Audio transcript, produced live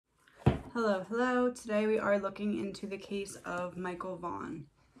Hello, hello. Today we are looking into the case of Michael Vaughn.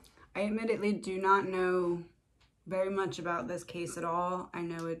 I admittedly do not know very much about this case at all. I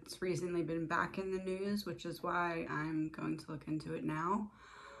know it's recently been back in the news, which is why I'm going to look into it now.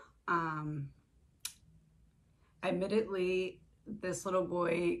 Admittedly, this little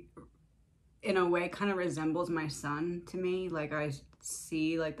boy, in a way, kind of resembles my son to me. Like, I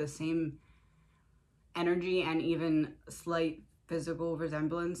see like the same energy and even slight physical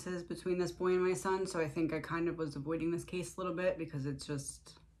resemblances between this boy and my son. So I think I kind of was avoiding this case a little bit because it's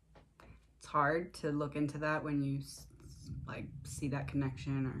hard to look into that when you like see that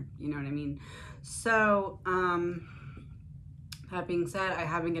connection, or you know what I mean. So that being said, I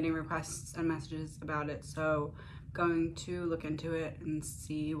have been getting requests and messages about it, so I'm going to look into it and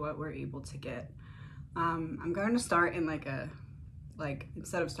see what we're able to get. I'm going to start in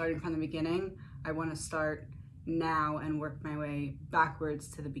instead of starting from the beginning, I want to start now and work my way backwards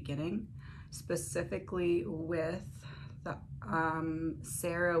to the beginning, specifically with the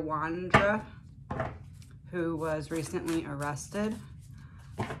Sarah Wandra, who was recently arrested.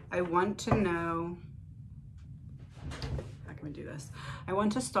 I want to know, how can we do this? I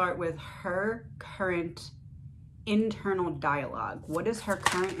want to start with her current internal dialogue. What is her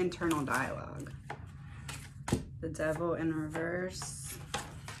current internal dialogue? The Devil in reverse,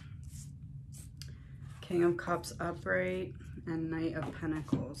 King of Cups upright, and Knight of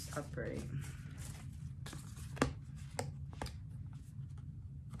Pentacles upright.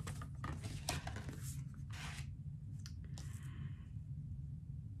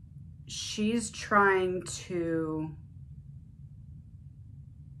 She's trying to,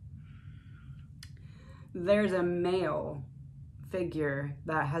 there's a male figure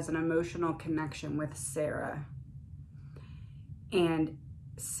that has an emotional connection with Sarah. And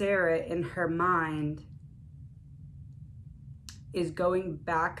Sarah, in her mind, is going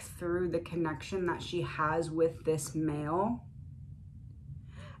back through the connection that she has with this male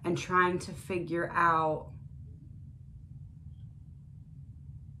and trying to figure out,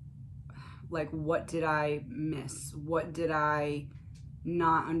 like, what did I miss? What did I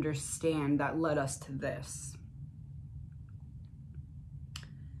not understand that led us to this?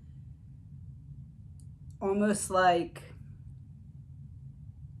 Almost like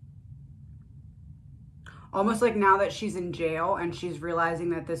now that she's in jail and she's realizing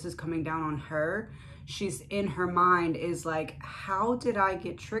that this is coming down on her, she's in her mind is like, how did I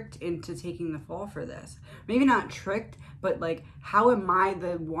get tricked into taking the fall for this? Maybe not tricked, but like, how am I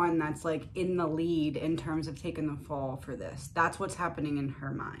the one that's like in the lead in terms of taking the fall for this? That's what's happening in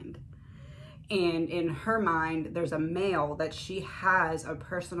her mind. And in her mind, there's a male that she has a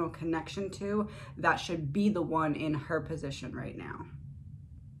personal connection to that should be the one in her position right now.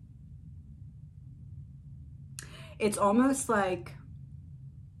 It's almost like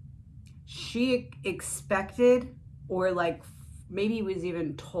she expected, or like maybe was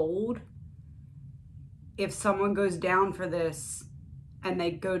even told, if someone goes down for this and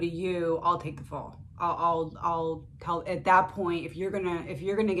they go to you, I'll take the fall. I'll tell at that point, if you're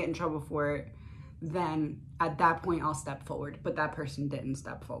gonna get in trouble for it, then at that point I'll step forward. But that person didn't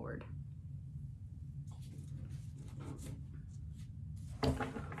step forward.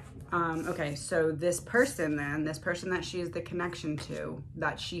 Okay, so this person that she is the connection to,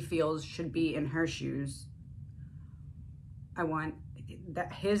 that she feels should be in her shoes, I want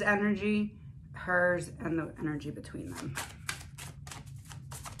that his energy, hers, and the energy between them.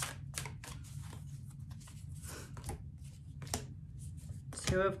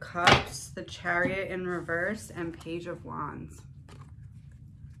 Two of Cups, the Chariot in reverse, and Page of Wands.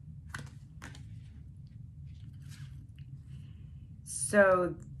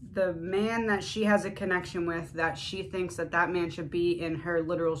 So the man that she has a connection with, that she thinks that man should be in her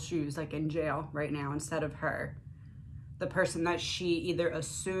literal shoes, like in jail right now instead of her. The person that she either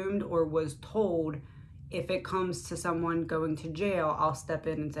assumed or was told, if it comes to someone going to jail, I'll step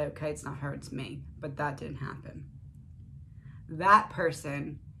in and say, okay, it's not her, it's me. But that didn't happen. That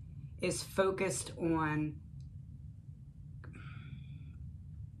person is focused on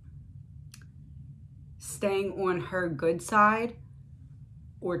staying on her good side,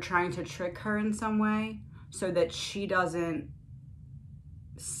 or trying to trick her in some way so that she doesn't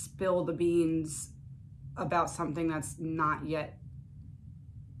spill the beans about something that's not yet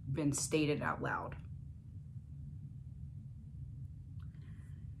been stated out loud.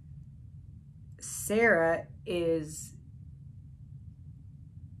 Sarah is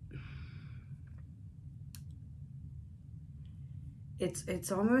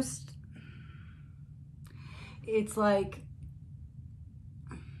it's almost, it's like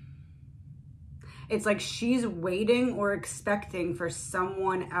she's waiting or expecting for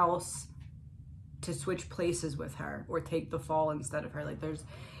someone else to switch places with her or take the fall instead of her. Like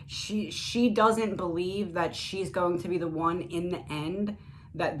she doesn't believe that she's going to be the one in the end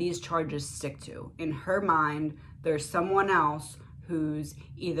that these charges stick to. In her mind, there's someone else who's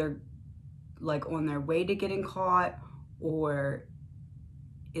either like on their way to getting caught or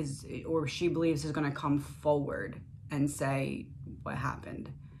she believes is going to come forward and say what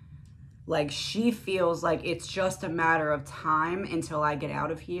happened. Like she feels like it's just a matter of time until I get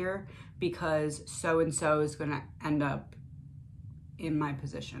out of here, because so-and-so is going to end up in my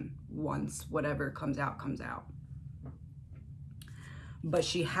position once whatever comes out, comes out. But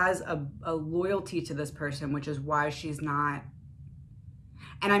she has a loyalty to this person, which is why she's not,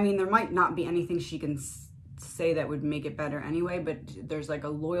 and I mean, there might not be anything she can say that would make it better anyway, but there's like a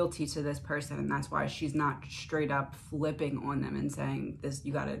loyalty to this person, and that's why she's not straight up flipping on them and saying, this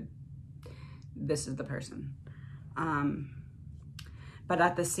is the person. But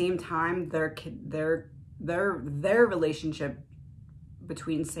at the same time, their relationship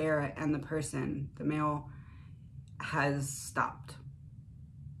between Sarah and the person, the male, has stopped.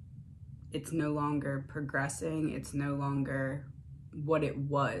 It's no longer progressing. It's no longer what it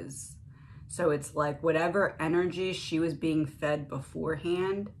was. So it's like whatever energy she was being fed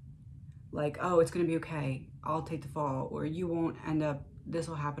beforehand, like, oh, it's going to be okay, I'll take the fall, or you won't end up, this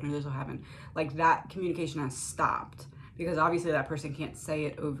will happen or this will happen. Like that communication has stopped, because obviously that person can't say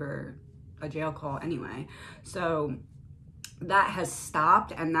it over a jail call anyway. So that has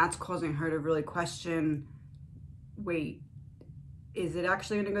stopped, and that's causing her to really question, wait, is it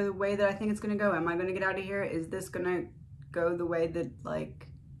actually going to go the way that I think it's going to go? Am I going to get out of here? Is this going to go the way that, like,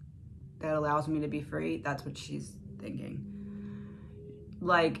 that allows me to be free? That's what she's thinking.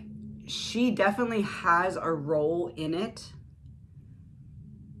 Like, she definitely has a role in it,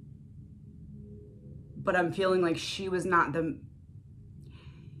 but I'm feeling like she was not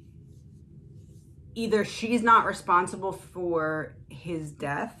either she's not responsible for his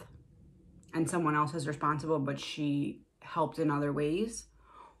death and someone else is responsible, but she helped in other ways,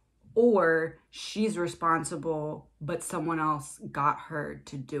 or she's responsible, but someone else got her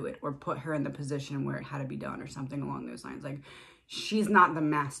to do it or put her in the position where it had to be done or something along those lines. Like, she's not the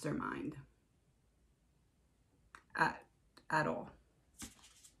mastermind at all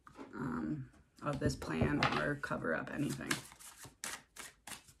of this plan or cover up anything.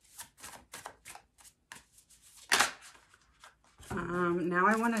 Now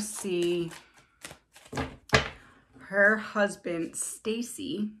I want to see her husband,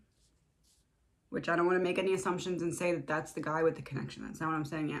 Stacy, which I don't want to make any assumptions and say that that's the guy with the connection. That's not what I'm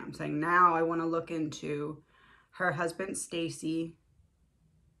saying yet. I'm saying now I want to look into her husband, Stacy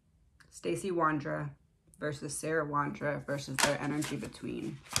Wandra versus Sarah Wandra versus their energy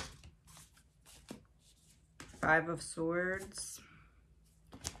between. 5 of Swords,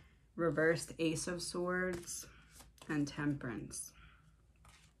 reversed Ace of Swords, and Temperance.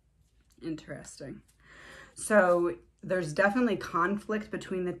 Interesting. So there's definitely conflict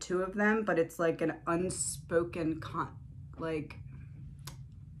between the two of them, but it's like an unspoken like,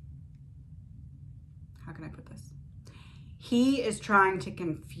 how can I put this? He is trying to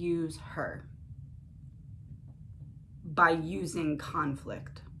confuse her by using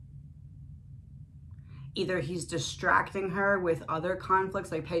conflict. Either he's distracting her with other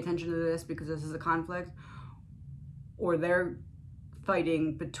conflicts, like pay attention to this because this is a conflict, or they're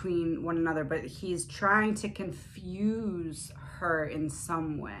fighting between one another, but he's trying to confuse her in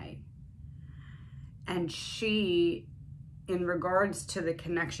some way. And she, in regards to the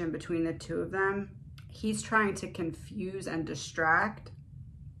connection between the two of them, he's trying to confuse and distract,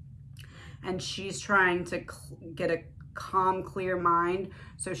 and she's trying to get a calm, clear mind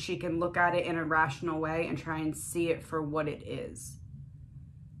so she can look at it in a rational way and try and see it for what it is.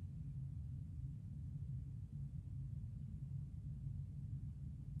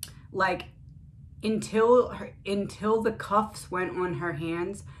 Like, until the cuffs went on her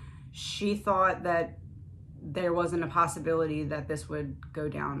hands, she thought that there wasn't a possibility that this would go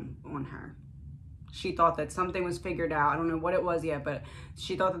down on her. She thought that something was figured out. I don't know what it was yet, but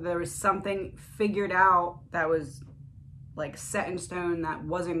she thought that there was something figured out that was like set in stone that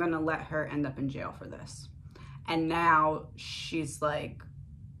wasn't going to let her end up in jail for this. And now she's like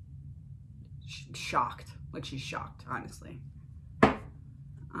shocked. Like, she's shocked, honestly.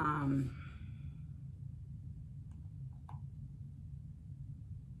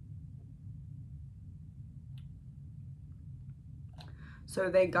 So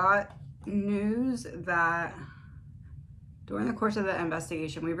they got news that during the course of the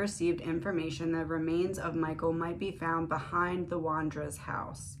investigation, we received information that remains of Michael might be found behind the Wandra's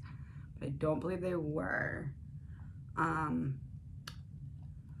house. But I don't believe they were.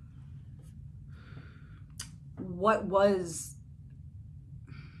 what was,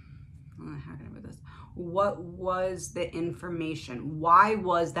 how can I put this? What was the information? Why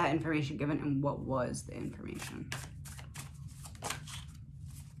was that information given, and what was the information?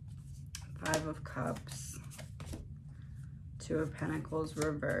 5 of Cups, 2 of Pentacles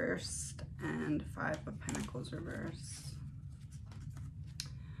reversed, and 5 of Pentacles reversed.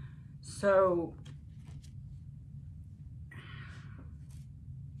 So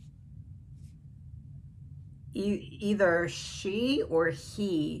either she or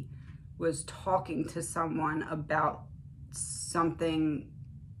he was talking to someone about something,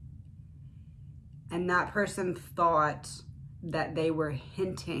 and that person thought that they were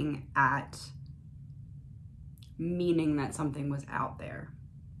hinting at meaning that something was out there.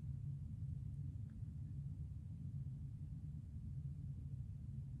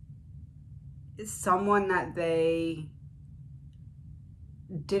 Someone that they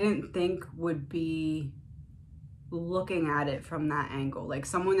didn't think would be looking at it from that angle, like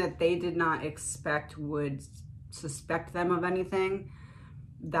someone that they did not expect would suspect them of anything.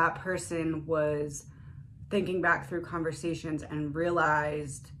 That person was thinking back through conversations and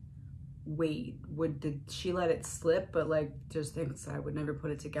realized, wait, did she let it slip, but like just thinks I would never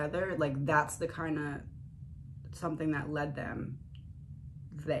put it together. Like that's the kind of something that led them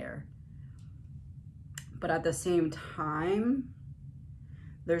there. But at the same time,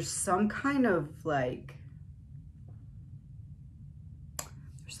 there's some kind of like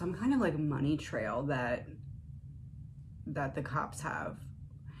money trail that the cops have.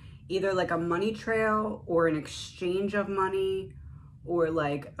 Either like a money trail or an exchange of money, or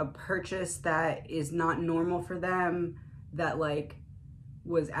like a purchase that is not normal for them, that like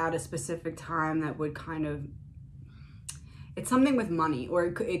was at a specific time, that would kind of, it's something with money. Or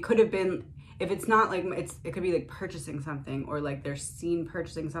it could have been, if it's not like, it could be like purchasing something, or like they're seen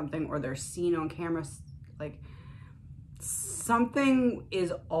purchasing something, or they're seen on camera. Like something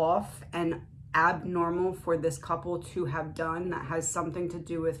is off and abnormal for this couple to have done that has something to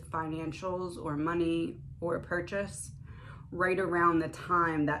do with financials or money or a purchase right around the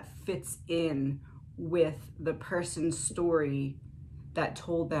time that fits in with the person's story that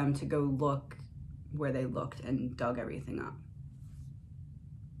told them to go look where they looked and dug everything up.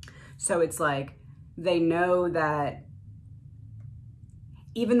 So it's like they know that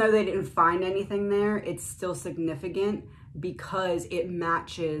even though they didn't find anything there, it's still significant because it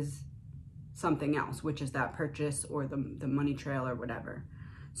matches something else, which is that purchase or the money trail or whatever.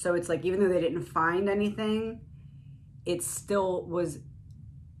 So it's like, even though they didn't find anything, it still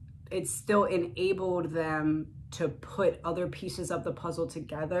enabled them to put other pieces of the puzzle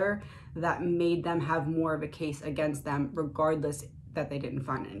together that made them have more of a case against them, regardless that they didn't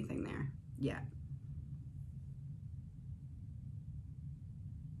find anything there yet.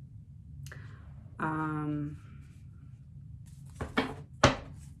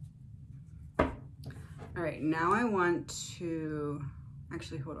 All right, now I want to,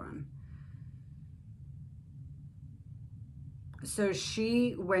 actually, hold on. So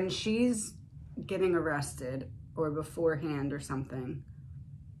when she's getting arrested or beforehand or something,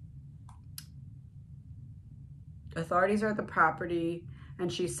 authorities are at the property,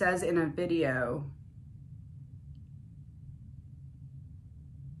 and she says in a video,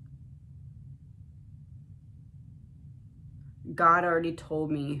 God already told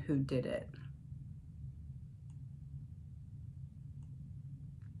me who did it.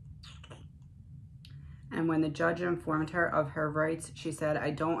 And when the judge informed her of her rights, she said,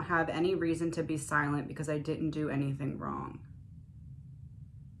 I don't have any reason to be silent because I didn't do anything wrong.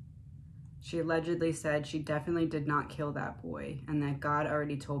 She allegedly said she definitely did not kill that boy and that God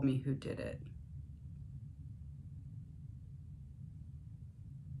already told me who did it.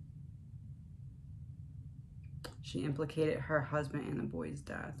 She implicated her husband in the boy's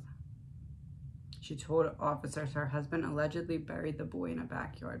death. She told officers her husband allegedly buried the boy in a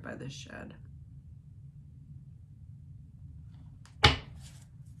backyard by the shed.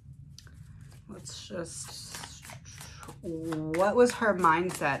 Let's just, what was her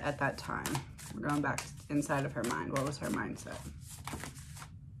mindset at that time? We're going back inside of her mind. What was her mindset?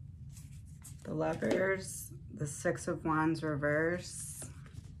 The Lovers, the Six of Wands reverse,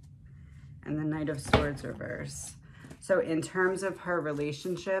 and the Knight of Swords reverse. So in terms of her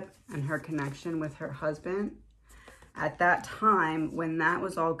relationship and her connection with her husband, at that time when that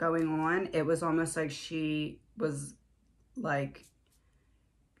was all going on, it was almost like she was like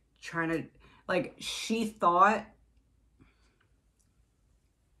trying to, like she thought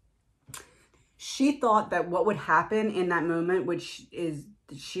that what would happen in that moment, which is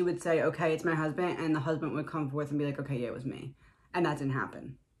she would say, okay, it's my husband, and the husband would come forth and be like, okay, yeah, it was me. And that didn't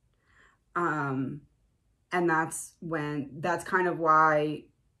happen. And that's kind of why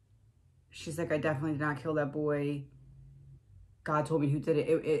she's like, I definitely did not kill that boy. God told me who did it.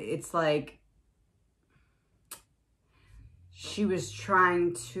 It's like she was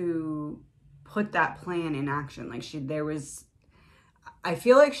trying to put that plan in action. Like I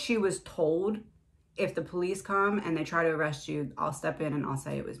feel like she was told, if the police come and they try to arrest you, I'll step in and I'll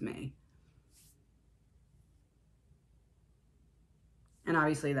say it was me. And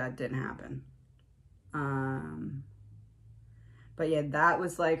obviously that didn't happen. But yeah, that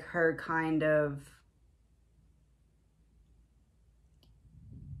was like her kind of,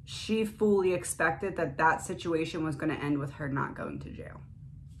 she fully expected that that situation was going to end with her not going to jail.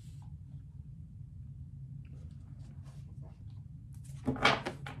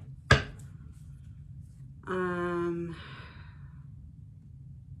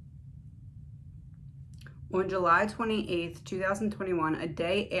 On July 28th, 2021, a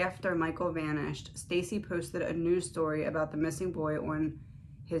day after Michael vanished, Stacy posted a news story about the missing boy on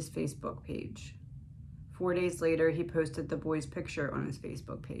his Facebook page. 4 days later, he posted the boy's picture on his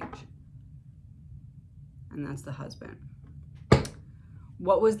Facebook page. And that's the husband.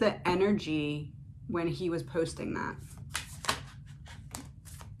 What was the energy when he was posting that?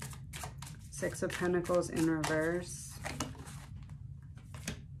 Six of Pentacles in reverse.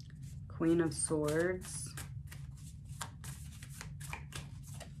 Queen of Swords.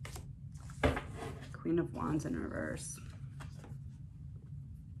 Queen of Wands in reverse.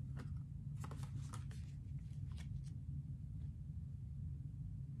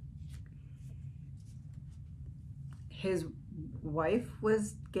 His wife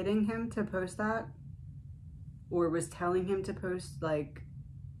was getting him to post that, or was telling him to post, like,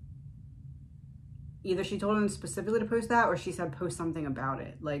 either she told him specifically to post that, or she said post something about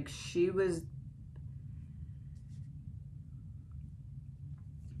it. Like, she was,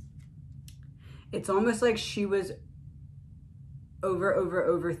 it's almost like she was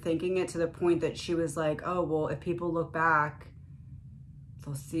overthinking it to the point that she was like, oh, well, if people look back,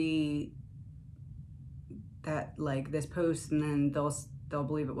 they'll see that, like, this post, and then they'll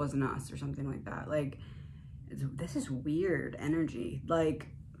believe it wasn't us, or something like that. Like, this is weird energy. Like,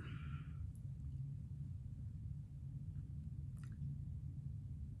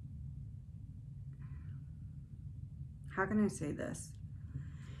 how can I say this?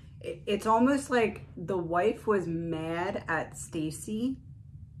 It's almost like the wife was mad at Stacy.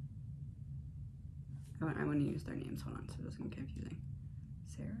 I want to use their names. Hold on, so this is confusing.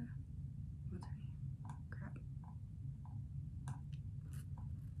 Sarah? What's her name? Crap.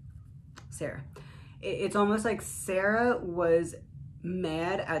 Sarah. It's almost like Sarah was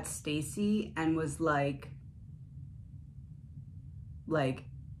mad at Stacy and was like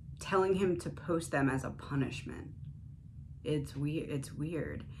telling him to post them as a punishment. It's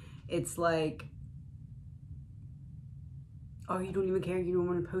weird. It's like, oh, you don't even care, you don't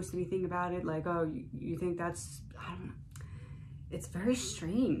want to post anything about it, like, oh, you think that's, I don't know. It's very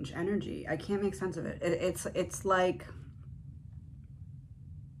strange energy. I can't make sense of it. It's like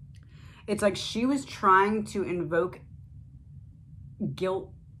she was trying to invoke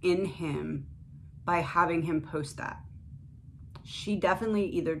guilt in him by having him post that. She definitely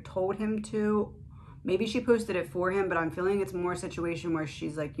either told him to, maybe she posted it for him, but I'm feeling it's more a situation where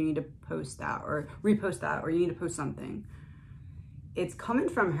she's like, you need to post that or repost that, or you need to post something. It's coming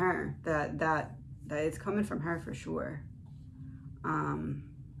from her. That it's coming from her for sure.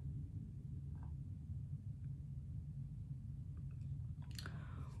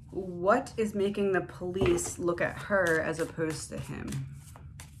 What is making the police look at her as opposed to him?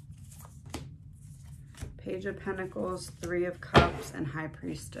 Page of Pentacles, Three of Cups, and High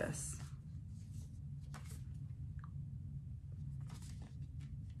Priestess.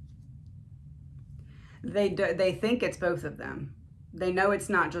 They think it's both of them. They know it's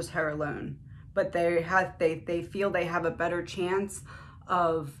not just her alone, but they feel they have a better chance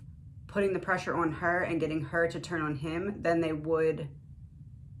of putting the pressure on her and getting her to turn on him than they would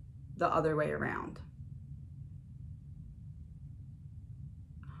the other way around.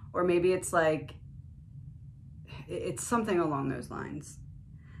 Or maybe it's like, it's something along those lines.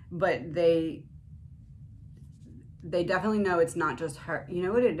 But they definitely know it's not just her. You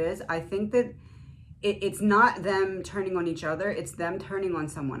know what it is? I think that it's not them turning on each other, it's them turning on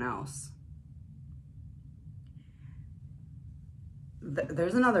someone else.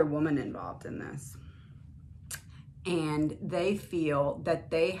 There's another woman involved in this. And they feel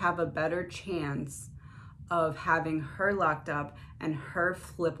that they have a better chance of having her locked up and her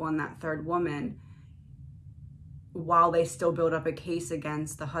flip on that third woman while they still build up a case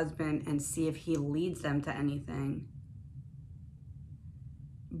against the husband and see if he leads them to anything.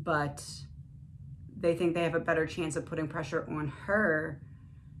 But they think they have a better chance of putting pressure on her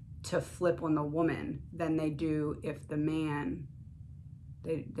to flip on the woman than they do if the man,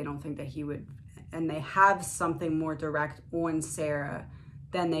 they don't think that he would, and they have something more direct on Sarah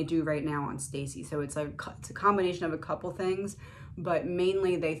than they do right now on Stacy. So it's a combination of a couple things, but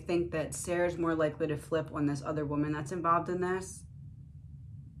mainly they think that Sarah's more likely to flip on this other woman that's involved in this.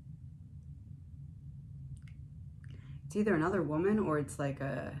 It's either another woman or it's like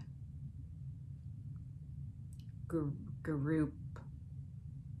a group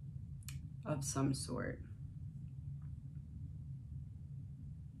of some sort.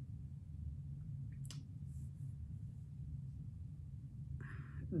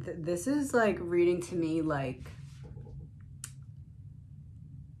 This is like reading to me like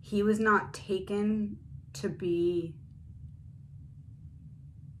he was not taken to be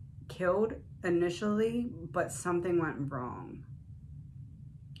killed initially, but something went wrong.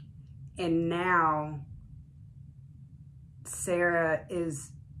 And now Sarah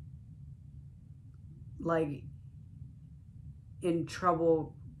is like in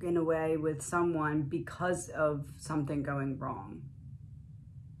trouble in a way with someone because of something going wrong.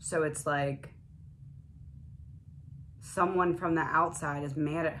 So it's like someone from the outside is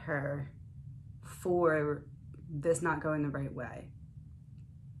mad at her for this not going the right way.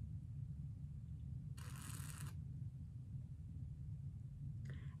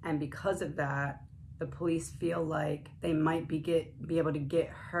 And because of that, the police feel like they might be able to get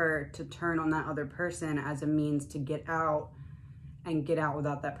her to turn on that other person as a means to get out and get out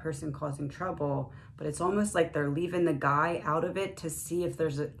without that person causing trouble. But it's almost like they're leaving the guy out of it to see if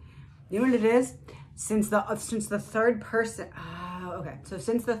there's a, you know what it is? Since the third person, okay. So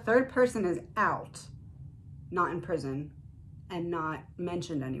since the third person is out, not in prison and not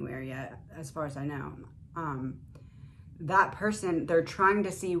mentioned anywhere yet, as far as I know, that person, they're trying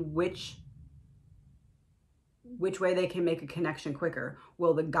to see which way they can make a connection quicker.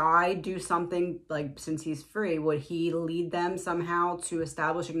 Will the guy do something, like, since he's free, would he lead them somehow to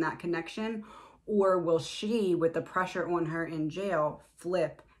establishing that connection? Or will she, with the pressure on her in jail,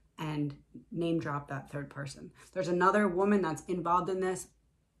 flip and name drop that third person? There's another woman that's involved in this,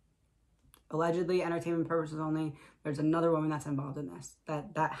 allegedly entertainment purposes only. There's another woman that's involved in this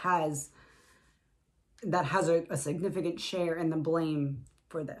that has a significant share in the blame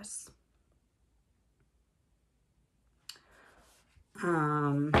for this.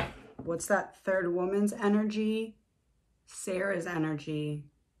 What's that third woman's energy? Sarah's energy,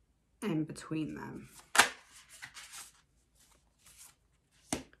 and between them.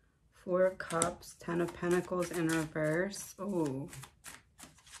 4 of Cups, 10 of Pentacles in reverse. Oh.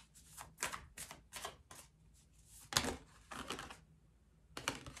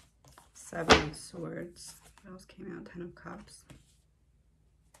 Seven of Swords. What else came out? 10 of Cups.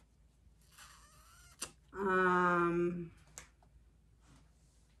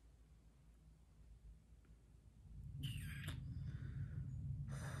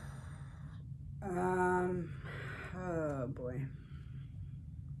 Oh boy.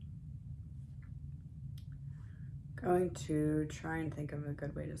 Going to try and think of a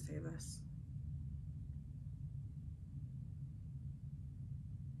good way to say this.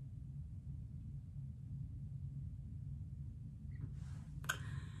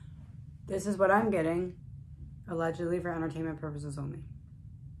 This is what I'm getting, allegedly for entertainment purposes only.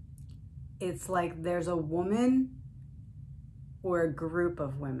 It's like there's a woman or a group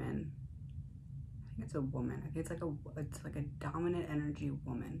of women. I think it's a woman. I think it's like a dominant energy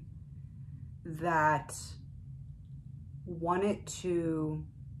woman that wanted to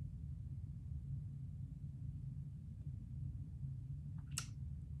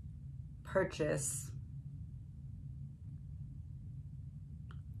purchase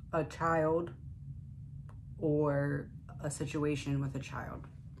a child or a situation with a child.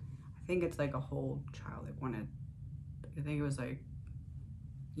 I think it's like a whole child. I think it was like,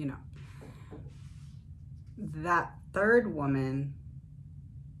 you know, that third woman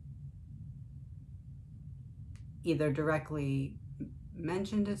either directly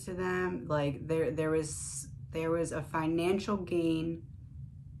mentioned it to them, like there was a financial gain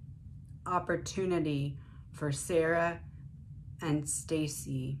opportunity for Sarah and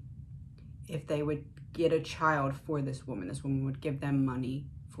Stacy if they would get a child for this woman. This woman would give them money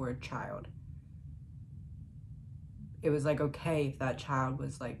for a child. It was like okay if that child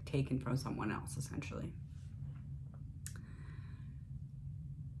was like taken from someone else, essentially.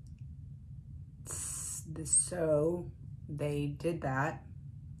 So they did that.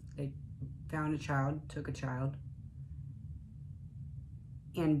 They found a child, took a child.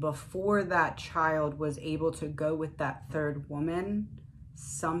 And before that child was able to go with that third woman,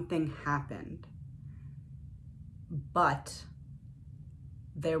 something happened. but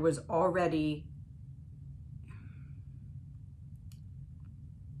there was already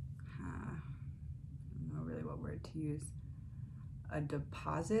I don't know really what word to use, a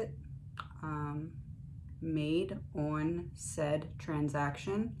deposit made on said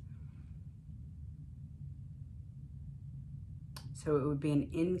transaction. So it would be an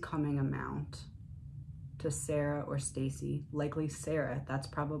incoming amount to Sarah or Stacy, likely Sarah. That's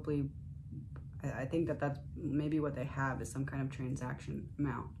probably, I think that's maybe what they have is some kind of transaction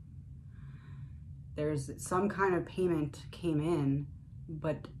amount. There's some kind of payment came in,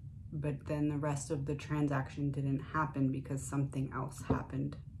 but then the rest of the transaction didn't happen because something else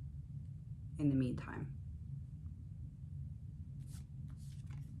happened in the meantime.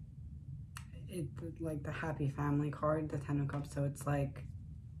 It's like the happy family card, the 10 of Cups, so it's like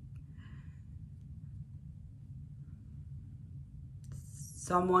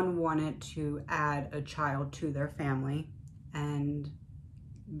someone wanted to add a child to their family, and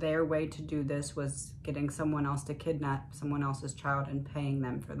their way to do this was getting someone else to kidnap someone else's child and paying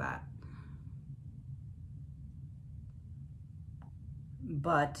them for that.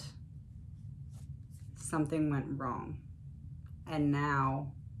 But something went wrong, and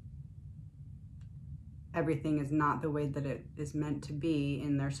now everything is not the way that it is meant to be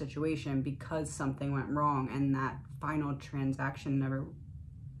in their situation because something went wrong, and that final transaction never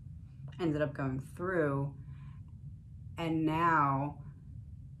ended up going through. And now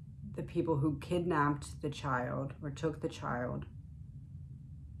the people who kidnapped the child or took the child,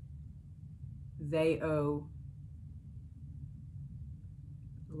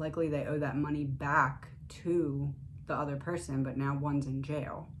 likely they owe that money back to the other person, but now one's in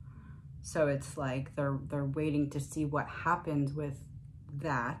jail. So it's like they're waiting to see what happens with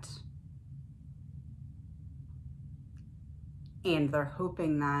that. And they're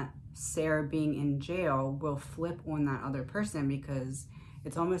hoping that Sarah being in jail will flip on that other person, because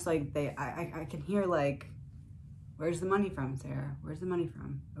it's almost like I can hear like, where's the money from, Sarah? Where's the money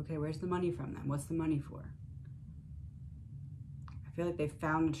from? Okay, where's the money from then? What's the money for? I feel like they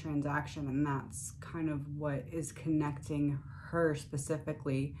found a transaction, and that's kind of what is connecting her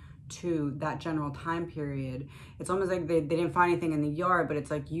specifically to that general time period. It's almost like they didn't find anything in the yard, but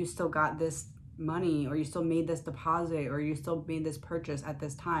it's like, you still got this money, or you still made this deposit, or you still made this purchase at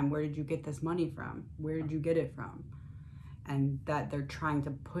this time. Where did you get this money from? Where did you get it from? And that they're trying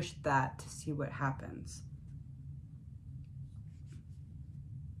to push that to see what happens.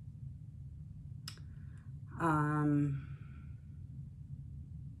 I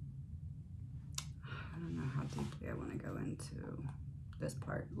don't know how deeply I want to go into this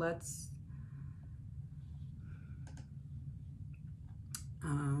part. Let's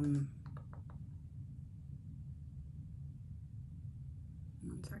one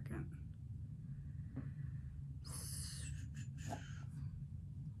second.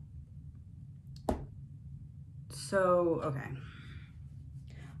 So, okay.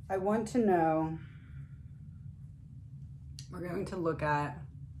 I want to know, we're going to look at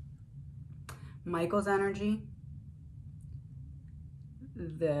Michael's energy,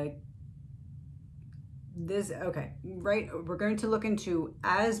 we're going to look into,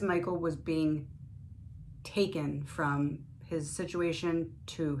 as Michael was being taken from his situation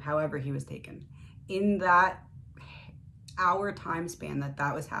to however he was taken, in that hour time span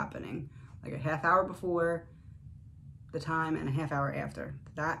that was happening, like a half hour before the time and a half hour after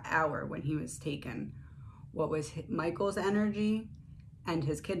that hour when he was taken, what was Michael's energy and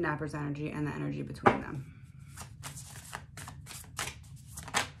his kidnapper's energy and the energy between them.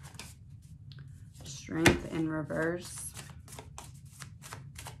 Strength in reverse.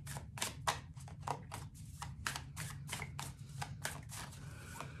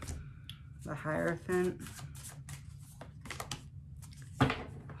 The Hierophant.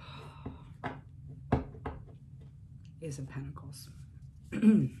 Ace of Pentacles.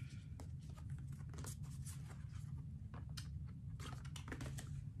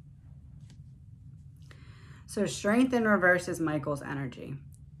 So strength in reverse is Michael's energy.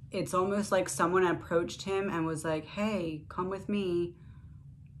 It's almost like someone approached him and was like, hey, come with me.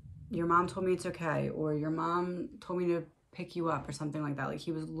 Your mom told me it's okay. Or your mom told me to pick you up or something like that. Like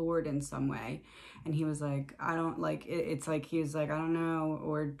he was lured in some way. And he was like, I don't like it. It's like, he was like, I don't know.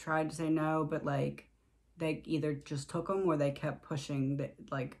 Or tried to say no, but like they either just took him or they kept pushing that,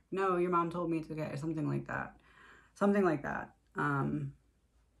 like, no, your mom told me it's okay. Or something like that. Something like that.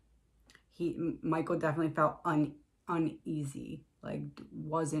 Michael definitely felt uneasy, like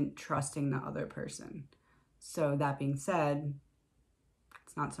wasn't trusting the other person. So that being said,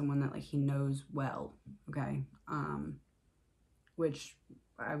 it's not someone that like he knows well, okay? Which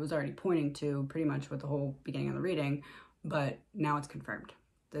I was already pointing to pretty much with the whole beginning of the reading, but now it's confirmed.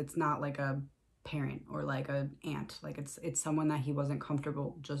 It's not like a parent or like an aunt. Like it's someone that he wasn't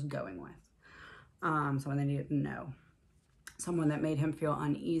comfortable just going with. Someone that he didn't know. Someone that made him feel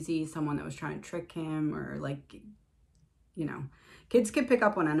uneasy. Someone that was trying to trick him, or like, you know, kids can pick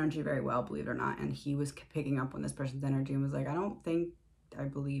up on energy very well, believe it or not. And he was picking up on this person's energy and was like, I don't think I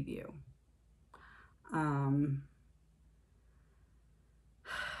believe you.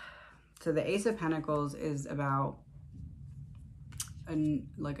 So the Ace of Pentacles is about a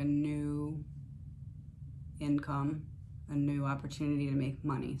new income, a new opportunity to make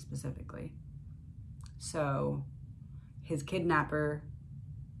money specifically. So his kidnapper,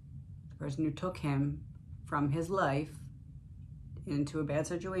 the person who took him from his life into a bad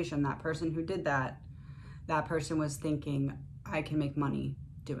situation, that person who did that, that person was thinking, I can make money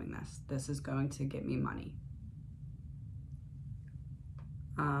doing this. This is going to get me money.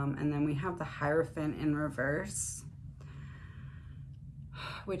 And then we have the Hierophant in reverse,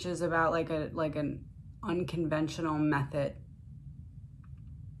 which is about like an unconventional method.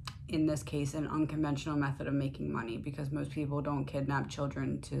 In this case, an unconventional method of making money, because most people don't kidnap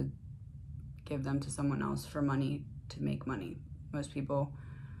children to give them to someone else for money to make money. Most people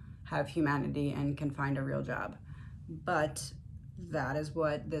have humanity and can find a real job. But that is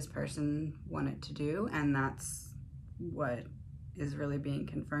what this person wanted to do, and that's what is really being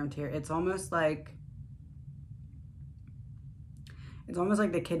confirmed here. It's almost like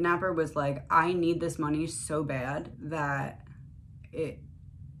the kidnapper was like, I need this money so bad that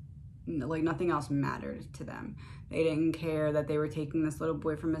like nothing else mattered to them. They didn't care that they were taking this little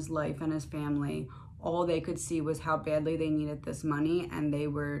boy from his life and his family. All they could see was how badly they needed this money, and they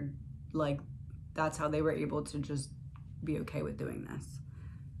were like, that's how they were able to just be okay with doing this.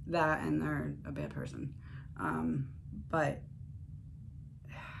 That, and they're a bad person. But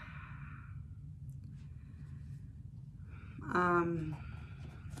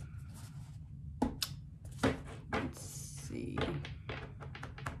let's see.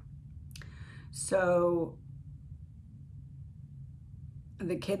 So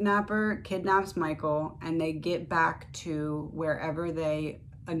the kidnapper kidnaps Michael, and they get back to wherever they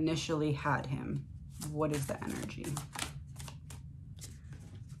initially had him. What is the energy?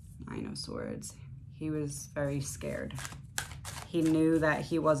 Nine of Swords. He was very scared. He knew that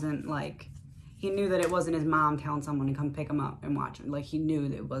he wasn't like, he knew that it wasn't his mom telling someone to come pick him up and watch him. Like, he knew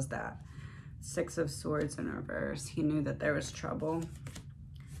that it was that. Six of Swords in reverse. He knew that there was trouble.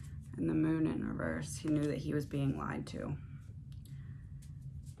 And the Moon in reverse. He knew that he was being lied to.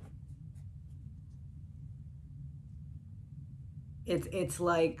 It's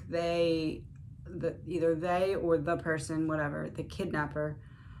like either they or the person, whatever, the kidnapper,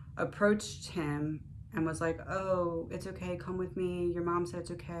 approached him and was like, oh, it's okay, come with me. Your mom said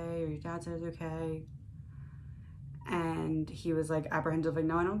it's okay, or your dad said it's okay. And he was like apprehensive, like,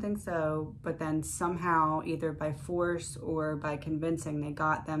 no, I don't think so. But then somehow, either by force or by convincing, they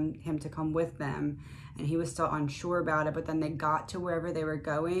got him to come with them. And he was still unsure about it, but then they got to wherever they were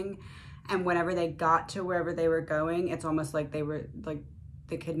going. And whenever they got to wherever they were going, it's almost like they were, like,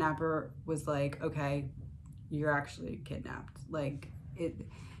 the kidnapper was like, okay, you're actually kidnapped. Like,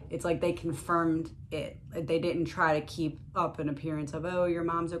 it's like they confirmed it. They didn't try to keep up an appearance of, oh, your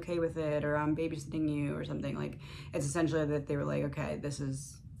mom's okay with it, or I'm babysitting you, or something. Like, it's essentially that they were like, okay, this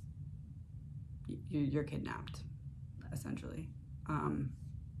is, you're kidnapped, essentially.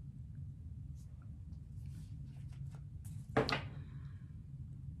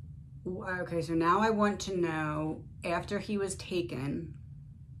 Okay, so now I want to know, after he was taken,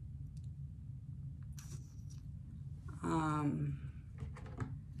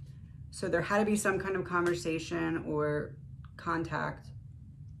 so there had to be some kind of conversation or contact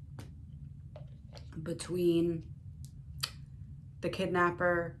between the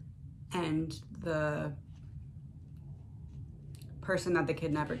kidnapper and the person that the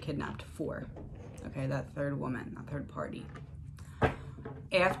kidnapper kidnapped for. Okay, that third woman, that third party.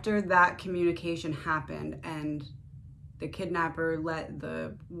 After that communication happened and the kidnapper let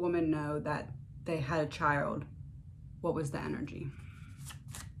the woman know that they had a child, what was the energy?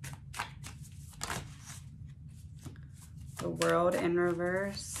 The World in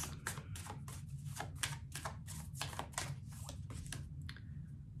reverse.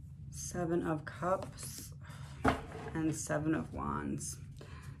 Seven of Cups and Seven of Wands.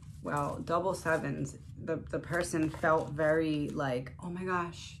 Well, double sevens. The person felt very like, oh my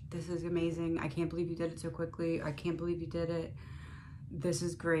gosh, this is amazing. I can't believe you did it so quickly. I can't believe you did it. This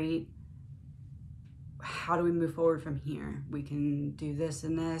is great. How do we move forward from here? We can do this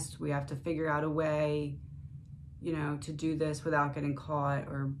and this. We have to figure out a way you know, to do this without getting caught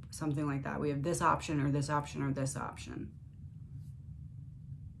or something like that. We have this option or this option or this option.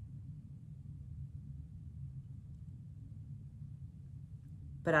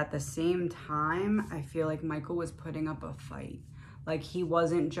 But at the same time, I feel like Michael was putting up a fight. Like, he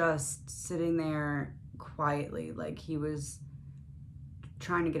wasn't just sitting there quietly. Like, he was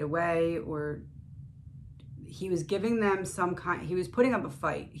trying to get away, or he was giving them some kind, he was putting up a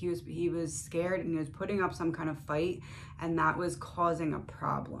fight. He was scared and he was putting up some kind of fight, and that was causing a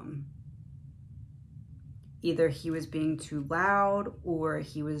problem. Either he was being too loud, or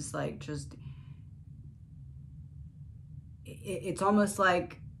he was like just, it's almost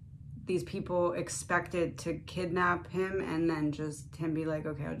like these people expected to kidnap him and then just him be like,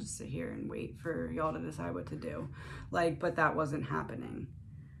 okay, I'll just sit here and wait for y'all to decide what to do. Like, but that wasn't happening.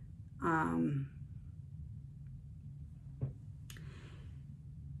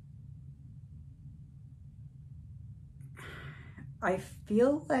 I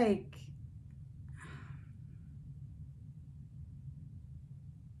feel like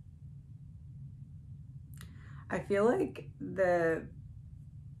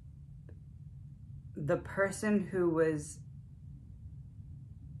the person who was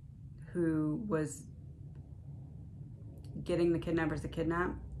getting the kidnappers to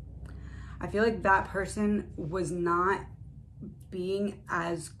kidnap, I feel like that person was not being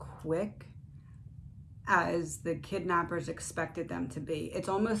as quick as the kidnappers expected them to be. It's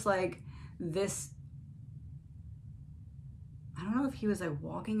almost like this, I don't know if he was like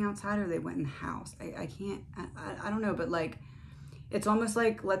walking outside or they went in the house. I don't know, but like, it's almost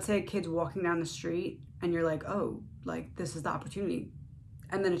like, let's say a kid's walking down the street and you're like, oh, like this is the opportunity.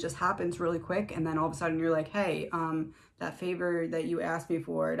 And then it just happens really quick. And then all of a sudden you're like, hey, that favor that you asked me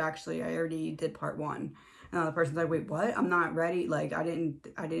for, I already did part one. And the person's like, wait, what? I'm not ready. Like, I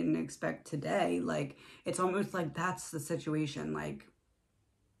didn't expect today. Like, it's almost like that's the situation. Like,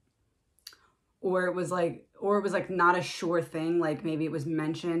 or it was like not a sure thing. Like, maybe it was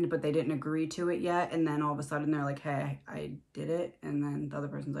mentioned, but they didn't agree to it yet. And then all of a sudden they're like, hey, I did it. And then the other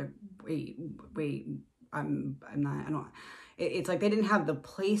person's like, wait, I'm not, I don't, it's like they didn't have the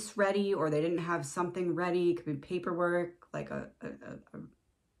place ready, or they didn't have something ready. It could be paperwork, like a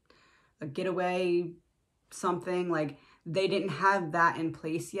getaway, something, like they didn't have that in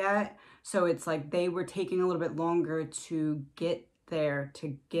place yet. So it's like they were taking a little bit longer to get there,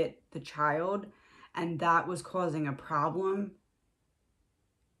 to get the child, and that was causing a problem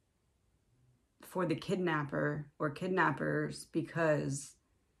for the kidnapper or kidnappers, because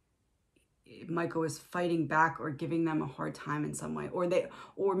Michael was fighting back or giving them a hard time in some way, or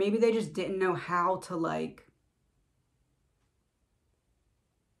maybe they just didn't know how to, like,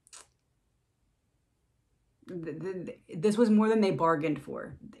 this was more than they bargained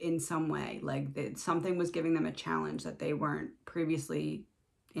for in some way. Like, something was giving them a challenge that they weren't previously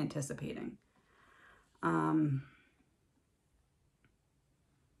anticipating. I'm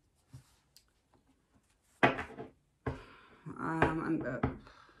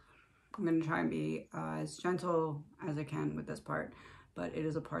going to try and be as gentle as I can with this part, but it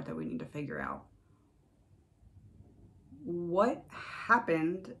is a part that we need to figure out. What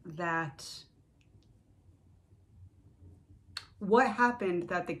happened that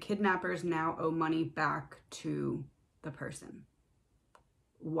the kidnappers now owe money back to the person?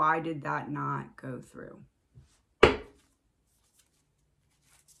 Why did that not go through?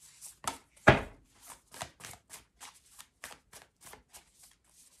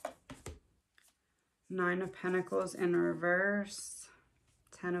 Nine of Pentacles in reverse.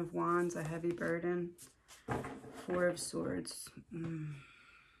 10 of Wands, a heavy burden. 4 of Swords.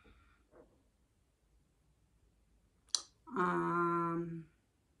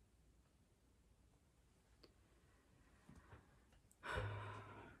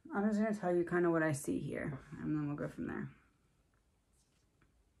 I'm just going to tell you kind of what I see here, and then we'll go from there.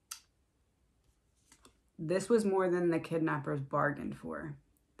 This was more than the kidnappers bargained for.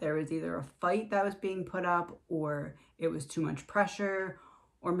 There was either a fight that was being put up, or it was too much pressure,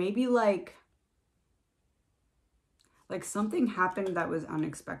 or maybe like something happened that was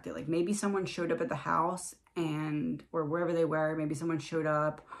unexpected. Like, maybe someone showed up at the house or wherever they were, maybe someone showed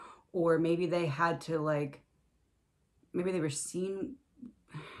up, or maybe they had to, like, maybe they were seen.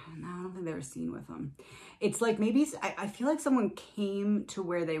 No, I don't think they were seen with them. It's like, maybe, I feel like someone came to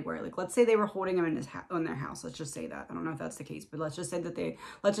where they were. Like, let's say they were holding him in their house. Let's just say that. I don't know if that's the case, but let's just say that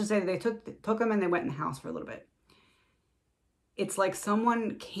they took him and they went in the house for a little bit. It's like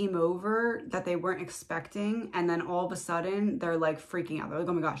someone came over that they weren't expecting, and then all of a sudden they're like freaking out. They're like,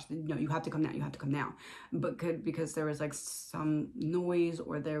 oh my gosh, no, you have to come now. But because there was like some noise,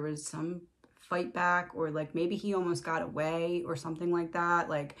 or there was some fight back, or like maybe he almost got away or something like that.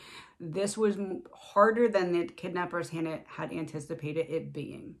 Like this was harder than the kidnappers had anticipated it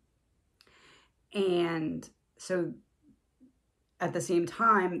being. And so at the same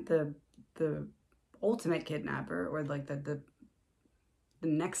time, the ultimate kidnapper, or like the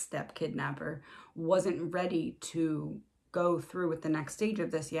next step kidnapper, wasn't ready to go through with the next stage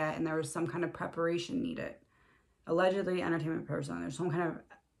of this yet, and there was some kind of preparation needed. Allegedly, entertainment person, there's some kind of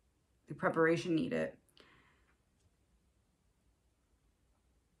preparation needed.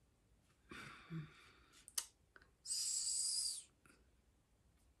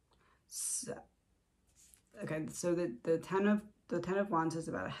 So, okay, so the ten of Wands is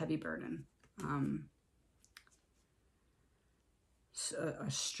about a heavy burden, a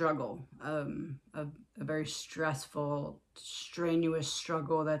struggle, a very stressful, strenuous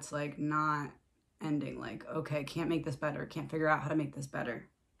struggle that's like not ending. Like, okay, can't make this better, can't figure out how to make this better.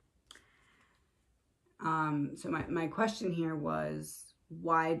 So my question here was,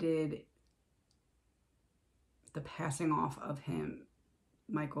 why did the passing off of him,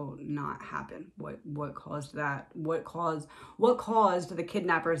 Michael, not happen? What caused that? What caused the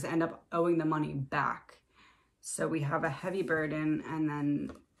kidnappers to end up owing the money back? So we have a heavy burden and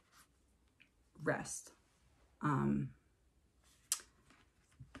then rest. I'm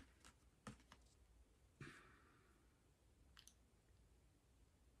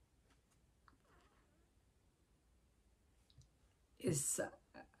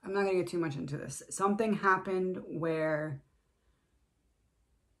not going to get too much into this. Something happened where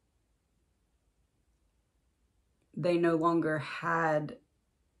they no longer had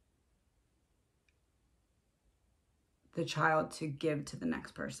the child to give to the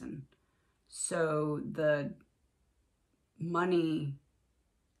next person. So the money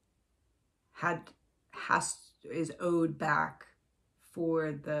is owed back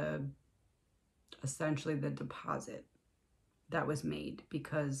for essentially the deposit that was made,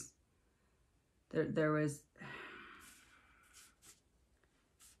 because there was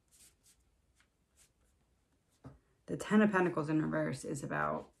the Ten of Pentacles in reverse is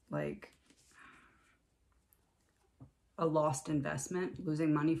about like a lost investment,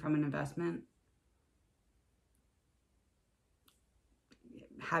 losing money from an investment,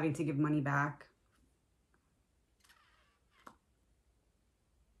 having to give money back,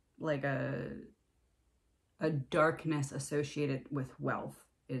 like a darkness associated with wealth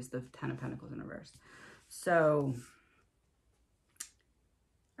is the Ten of Pentacles in reverse. So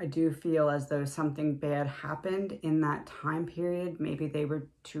I do feel as though something bad happened in that time period. Maybe they were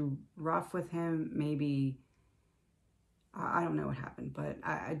too rough with him. Maybe, I don't know what happened, but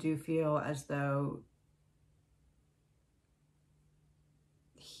I do feel as though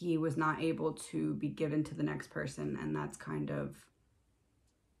he was not able to be given to the next person, and that's kind of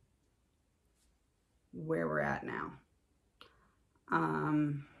where we're at now.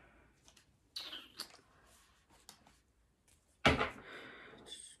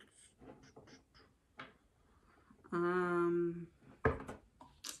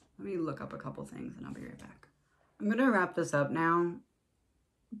 Let me look up a couple things and I'll be right back. I'm going to wrap this up now,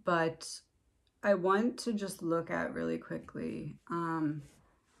 but I want to just look at really quickly.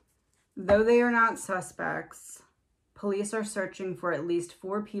 Though they are not suspects, police are searching for at least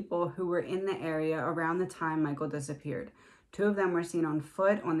 4 people who were in the area around the time Michael disappeared. 2 of them were seen on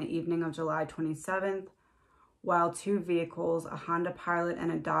foot on the evening of July 27th, while 2 vehicles, a Honda Pilot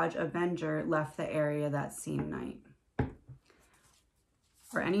and a Dodge Avenger, left the area that same night.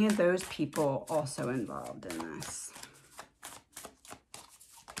 Are any of those people also involved in this?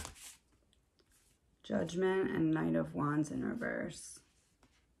 Judgment and Knight of Wands in reverse.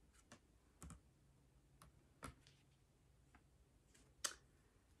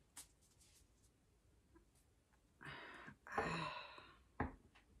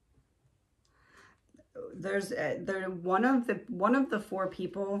 One of the 4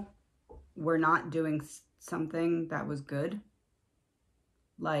 people were not doing something that was good,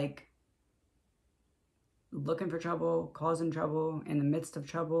 like looking for trouble, causing trouble, in the midst of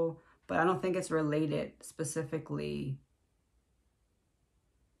trouble, but I don't think it's related specifically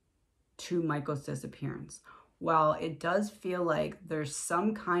to Michael's disappearance. While it does feel like there's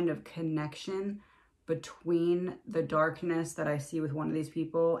some kind of connection between the darkness that I see with one of these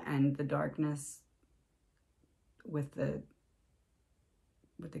people and the darkness with the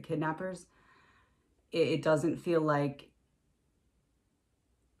kidnappers, it doesn't feel like,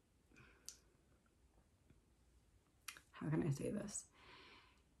 how can I say this?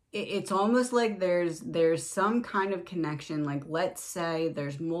 It's almost like there's some kind of connection. Like, let's say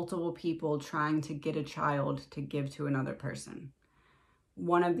there's multiple people trying to get a child to give to another person.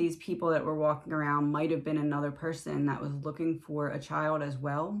 one of these people that were walking around might have been another person that was looking for a child as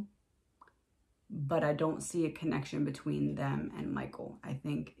well. But I don't see a connection between them and Michael. I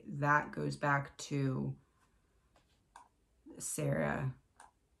think that goes back to Sarah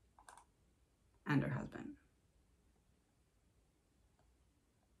and her husband.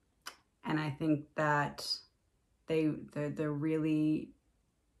 And I think that they're really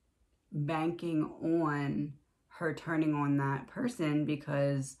banking on her turning on that person,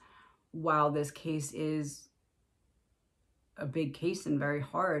 because while this case is a big case and very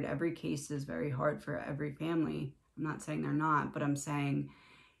hard, every case is very hard for every family. I'm not saying they're not, but I'm saying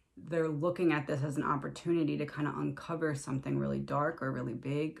they're looking at this as an opportunity to kind of uncover something really dark or really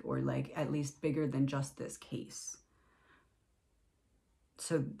big, or like at least bigger than just this case.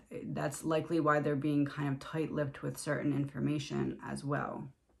 So that's likely why they're being kind of tight-lipped with certain information as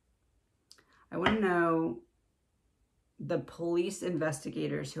well. I want to know, the police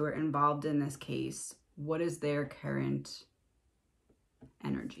investigators who are involved in this case, what is their current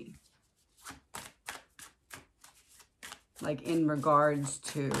energy? Like in regards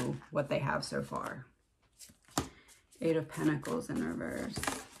to what they have so far. 8 of Pentacles in reverse.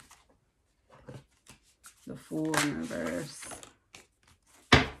 The Fool in reverse.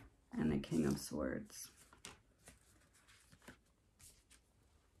 And the King of Swords.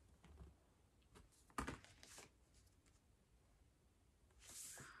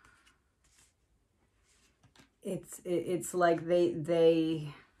 It's like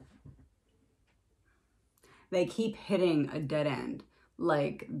they keep hitting a dead end.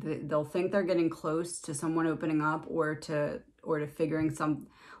 Like they'll think they're getting close to someone opening up, or to figuring some,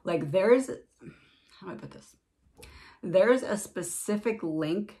 like there's, how do I put this? There's a specific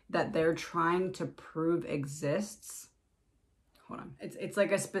link that they're trying to prove exists. Hold on. It's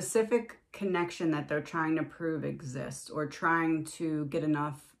like a specific connection that they're trying to prove exists, or trying to get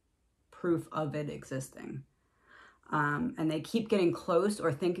enough proof of it existing. And they keep getting close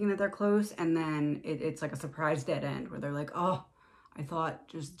or thinking that they're close, and then it's like a surprise dead end where they're like, oh, I thought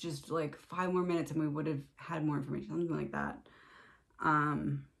just like 5 more minutes and we would have had more information, something like that.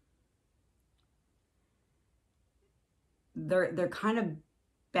 They're kind of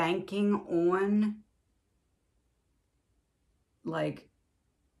banking on like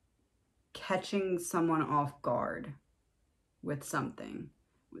catching someone off guard with something.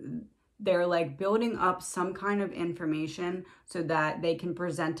 They're like building up some kind of information so that they can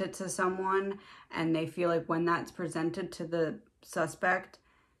present it to someone, and they feel like when that's presented to the suspect,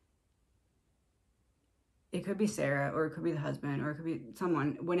 it could be Sarah, or it could be the husband, or it could be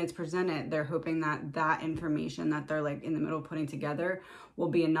someone. When it's presented, they're hoping that that information that they're like in the middle putting together will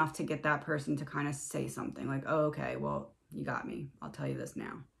be enough to get that person to kind of say something like, oh, okay, well, you got me. I'll tell you this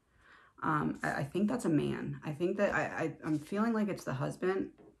now. I think that's a man. I think that I'm feeling like it's the husband.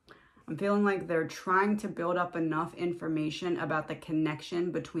 I'm feeling like they're trying to build up enough information about the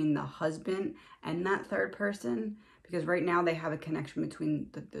connection between the husband and that third person, because right now they have a connection between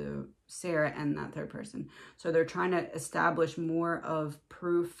the Sarah and that third person. So they're trying to establish more of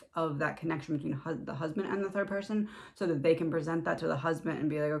proof of that connection between the husband and the third person, so that they can present that to the husband and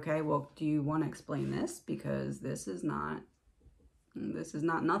be like, okay, well, do you want to explain this? Because this is not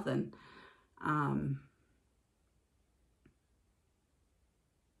nothing.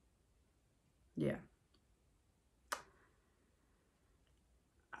 Yeah.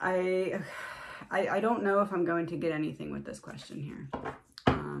 I don't know if I'm going to get anything with this question here.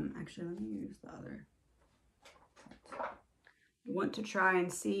 Actually, let me use the other. I want to try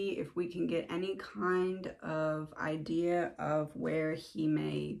and see if we can get any kind of idea of where he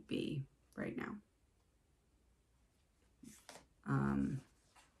may be right now.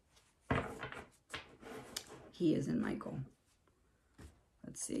 He is in Michael.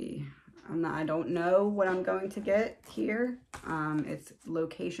 Let's see. I don't know what I'm going to get here. Its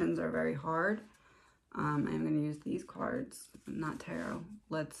locations are very hard. I'm going to use these cards, not tarot.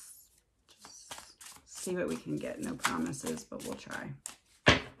 Let's just see what we can get. No promises, but we'll try.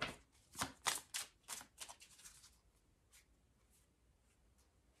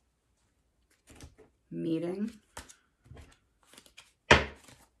 Meeting.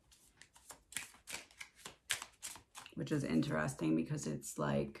 Which is interesting because it's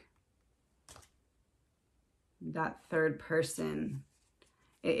like that third person.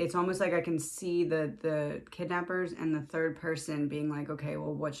 It's almost like I can see the kidnappers and the third person being like, okay,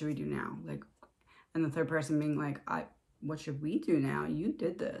 well, what should we do now? Like, and the third person being like, what should we do now? You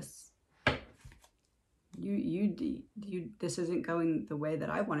did this. This isn't going the way that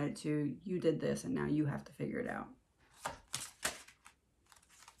I wanted to. You did this, and now you have to figure it out.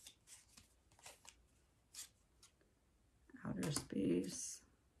 Outer space.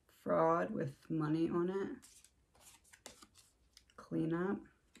 Fraud with money on it. Cleanup.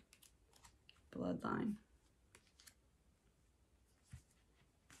 Bloodline.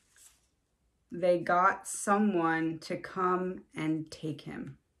 They got someone to come and take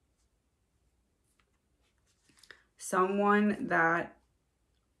him. Someone that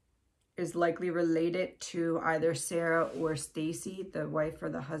is likely related to either Sarah or Stacy, the wife or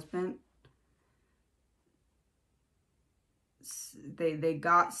the husband. They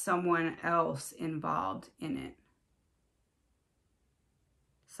got someone else involved in it.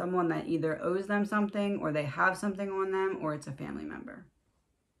 Someone that either owes them something, or they have something on them, or it's a family member.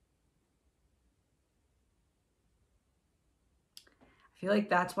 I feel like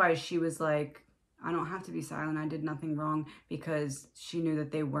that's why she was like, I don't have to be silent. I did nothing wrong, because she knew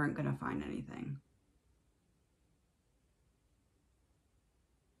that they weren't going to find anything.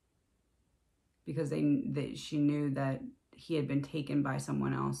 Because she knew that he had been taken by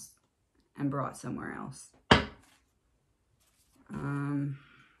someone else and brought somewhere else. I'm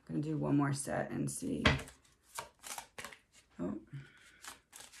going to do one more set and see. Oh.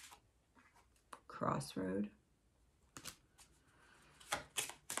 Crossroad.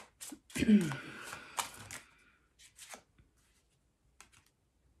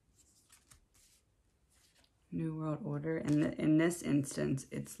 New World Order. In this instance,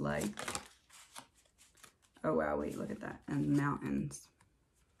 it's like, oh wow, wait, look at that. And mountains.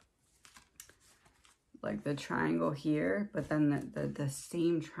 Like the triangle here, but then the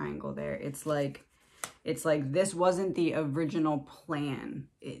same triangle there. It's like this wasn't the original plan.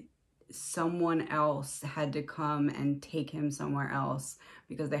 Someone else had to come and take him somewhere else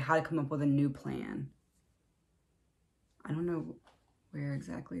because they had to come up with a new plan. I don't know where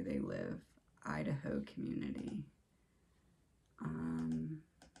exactly they live. Idaho community.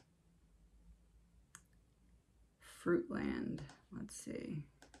 Fruitland. Let's see.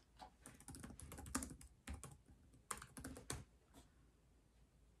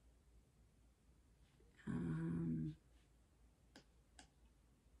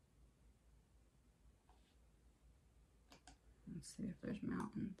 Let's see if there's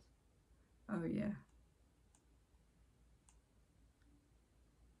mountains. Oh yeah.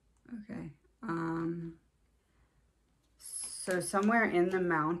 Okay. So somewhere in the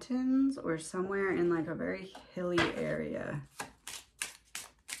mountains, or somewhere in like a very hilly area.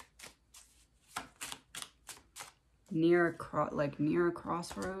 Near a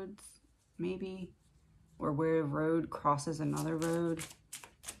crossroads, maybe, or where a road crosses another road.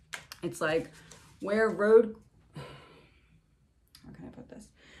 It's like where a road, how can I put this?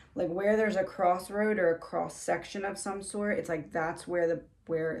 Like where there's a crossroad or a cross section of some sort. It's like that's where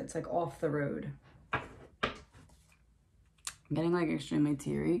it's like off the road. I'm getting like extremely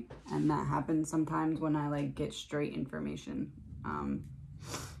teary, and that happens sometimes when I like get straight information.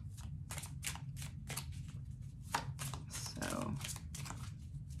 So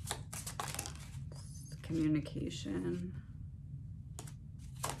communication.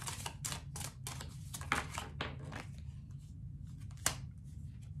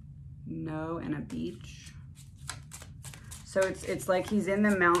 No, and a beach. So it's like he's in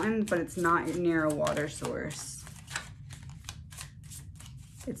the mountains, but it's not near a water source.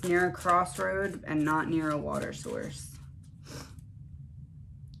 It's near a crossroad and not near a water source.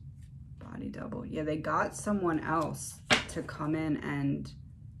 Body double. Yeah, they got someone else to come in and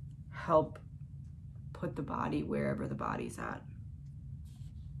help put the body wherever the body's at.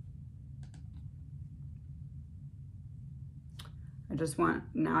 I just want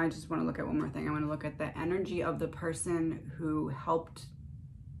to look at one more thing. I want to look at the energy of the person who helped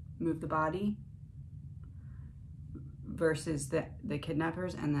move the body versus the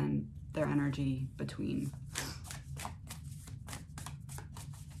kidnappers, and then their energy between.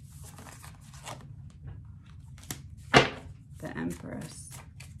 The Empress.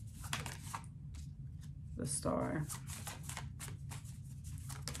 The Star.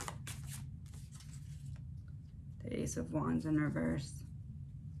 The Ace of Wands in reverse.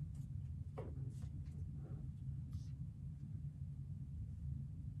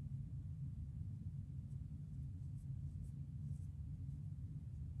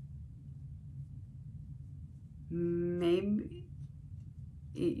 Maybe,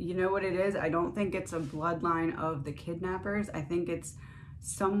 you know what it is? I don't think it's a bloodline of the kidnappers. I think it's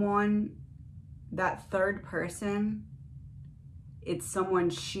someone, that third person, it's someone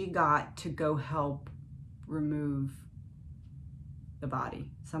she got to go help remove the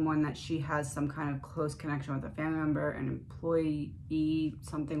body. Someone that she has some kind of close connection with, a family member, an employee,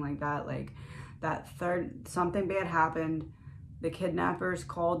 something like that. Like that third, something bad happened. The kidnappers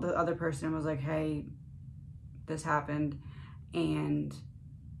called the other person and was like, hey, this happened. And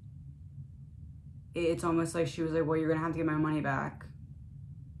it's almost like she was like, well, you're gonna have to get my money back,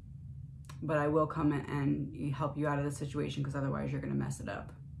 but I will come in and help you out of the situation, because otherwise you're gonna mess it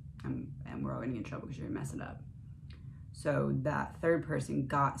up, and we're all gonna get in trouble because you're gonna mess it up. So that third person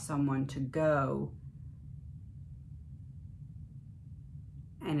got someone to go,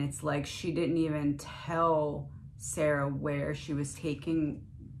 and it's like she didn't even tell Sarah where she was taking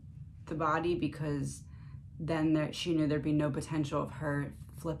the body, because then she knew there'd be no potential of her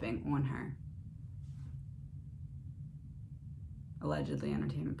flipping on her. Allegedly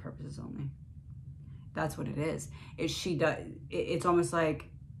entertainment purposes only. That's what it is. It's almost like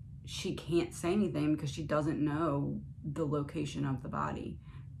she can't say anything because she doesn't know the location of the body.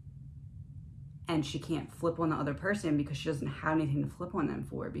 And she can't flip on the other person because she doesn't have anything to flip on them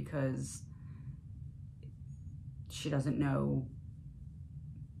for, because she doesn't know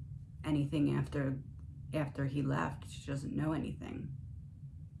anything after he left. She doesn't know anything.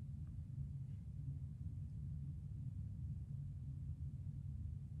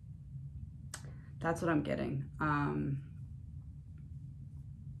 That's what I'm getting.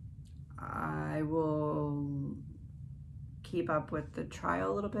 I will keep up with the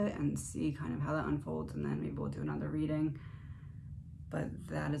trial a little bit and see kind of how that unfolds, and then maybe we'll do another reading. But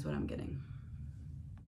that is what I'm getting.